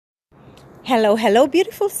Hello, hello,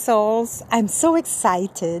 beautiful souls. I'm so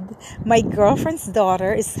excited. My girlfriend's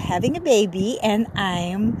daughter is having a baby and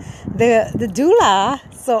I'm the doula.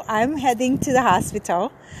 So I'm heading to the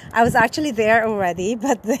hospital. I was actually there already,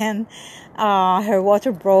 but then her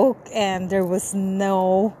water broke and there was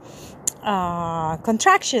no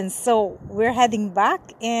contractions. So we're heading back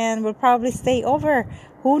and we'll probably stay over.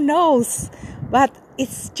 Who knows? But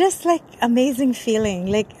it's just like amazing feeling.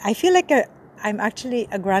 Like I feel like I'm actually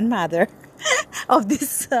a grandmother of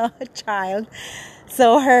this child.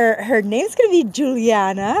 So her name's gonna be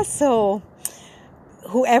Juliana. So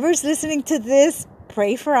whoever's listening to this,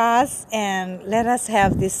 pray for us and let us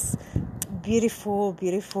have this beautiful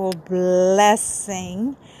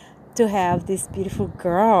blessing to have this beautiful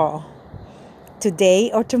girl today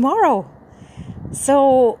or tomorrow.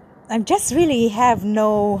 So I'm just really have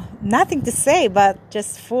nothing to say but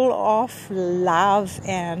just full of love,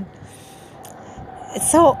 and it's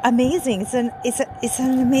so amazing. It's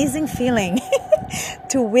an amazing feeling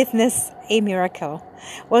to witness a miracle.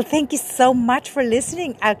 Well, thank you so much for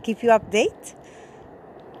listening. I'll keep you updated.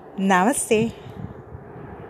 Namaste.